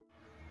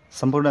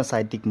सम्पूर्ण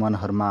साहित्यिक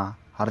मनहरूमा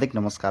हार्दिक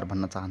नमस्कार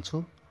भन्न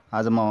चाहन्छु।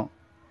 आज म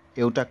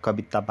एउटा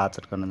कविता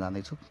वाचन गर्न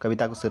जाँदैछु।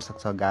 कविताको शीर्षक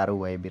छ गाह्रो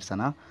भयो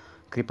बिर्सन।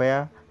 कृपया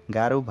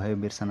गाह्रो भयो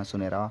बिर्सन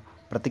सुनेर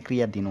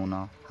प्रतिक्रिया दिनुहुन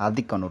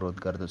हार्दिक अनुरोध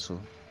गर्दछु।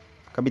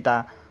 कविता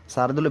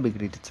शार्दूल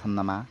विकृति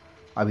छन्दमा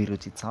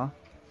अभिरुचि छ।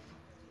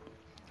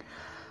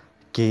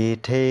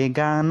 केठे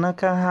गान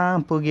कहाँ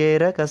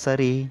पुगेर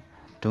कसरी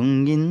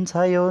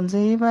टुङ्गिन्छ यो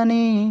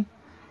जीवनी।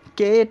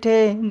 केठे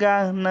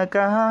गान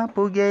कहाँ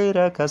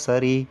पुगेर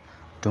कसरी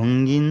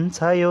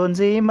टुङ्गिन्छ यो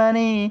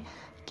जीवनी।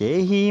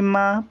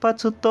 केहीमा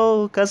पछुतो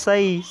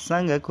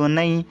कसैसँग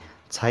कुनै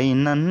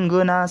छैनन्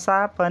गुनासा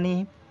पनि।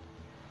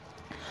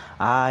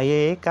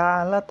 आए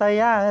काल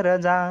तयार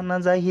जान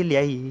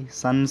जहिल्यै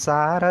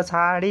संसार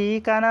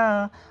छाडिकन।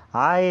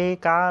 आए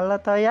काल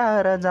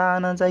तयार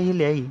जान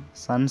जहिल्यै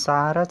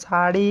संसार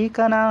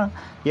छाडिकन।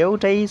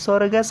 एउटै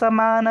स्वर्ग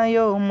समान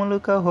यो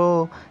मुलुक हो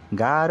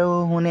गाह्रो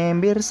हुने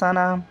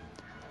बिर्सन।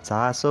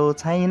 चासो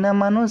छैन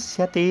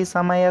मनुष्य ती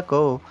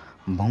समयको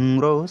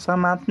भुङ्ग्रो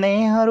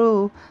समात्नेहरू।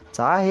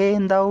 चाहे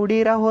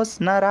दौडिरहोस्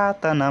न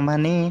रात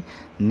नभनी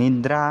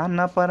निद्रा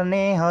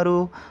नपर्नेहरू।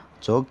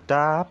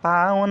 चोक्टा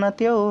पाउन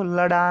त्यो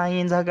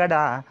लडाईँ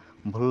झगडा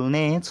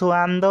भुल्नेछु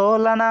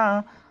आन्दोलन।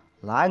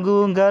 लागू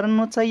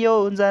गर्नु छ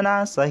योजना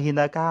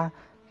शहीदका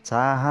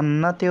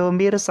चाहन्न त्यो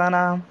बिर्सन।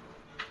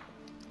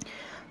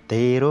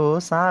 तेरो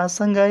सास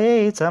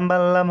गएछ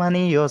बल्ल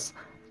भनियोस्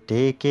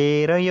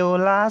टेकेर यो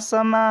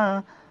लासमा।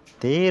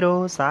 तेरो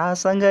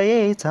सास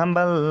गएछ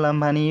बल्ल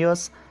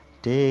भनियोस्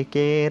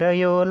टेकेर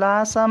यो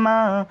लासमा।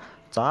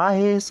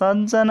 चाहे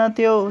सज्जन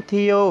त्यो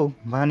थियो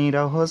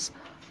भनिरहोस्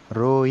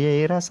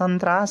रोएर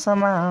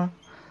सन्त्रासमा।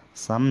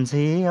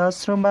 सम्झी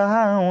अश्रु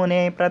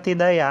बहाउने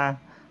प्रतिदया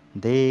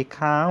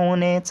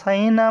देखाउने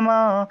छैन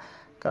म।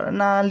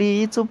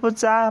 कर्णाली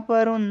चुपचाप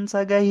रुन्छ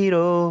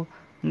गहिरो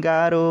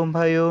गाह्रो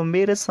भयो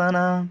बिर्सन।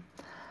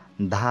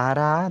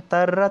 धारा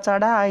तर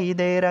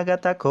चढाइदे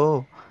रगतको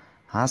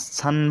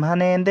हाँस्छन्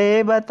भने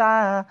देवता।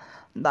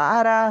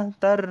 धारा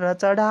तर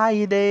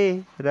चढाइदे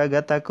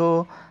रगतको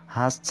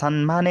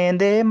हाँस्छन् भने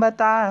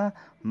देवता।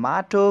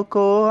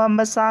 माटोको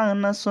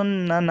अवसान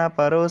सुन्न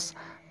नपरोस्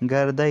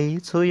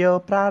गर्दैछु यो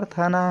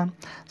प्रार्थना।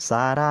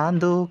 सारा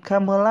दुःख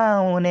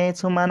भुलाउने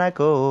छु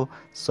मनको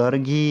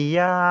स्वर्गीय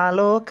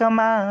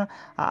आलोकमा।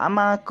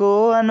 आमाको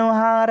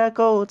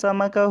अनुहारको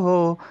चमक हो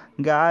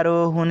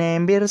गाह्रो हुने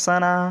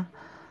बिर्सन।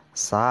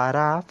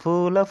 सारा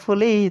फुल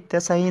फुली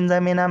त्यसै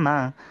जमिनमा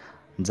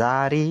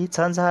जारी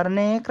छ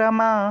झर्ने क्रम।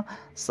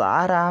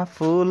 सारा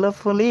फुल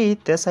फुली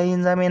त्यसै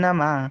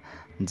जमिनमा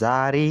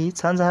जारी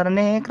छ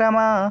झर्ने क्रम।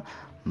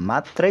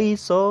 मात्रै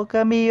शोक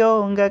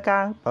वियोगका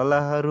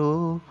पलहरू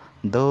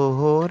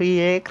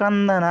दोहोरिए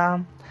क्रन्दना।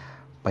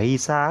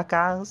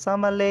 पैसाका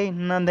सबले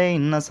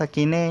नदेन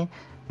सकिने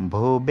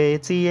भो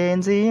बेचिए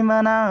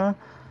जीवन।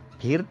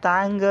 फिर्ता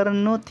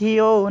गर्नु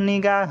थियो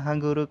निगाह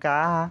गुरुका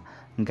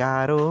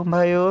गाह्रो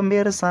भयो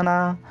बिर्सन।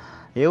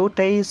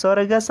 एउटै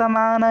स्वर्ग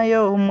समान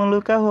यो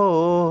मुलुक हो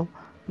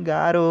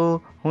गाह्रो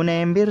हुने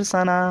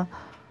बिर्सन।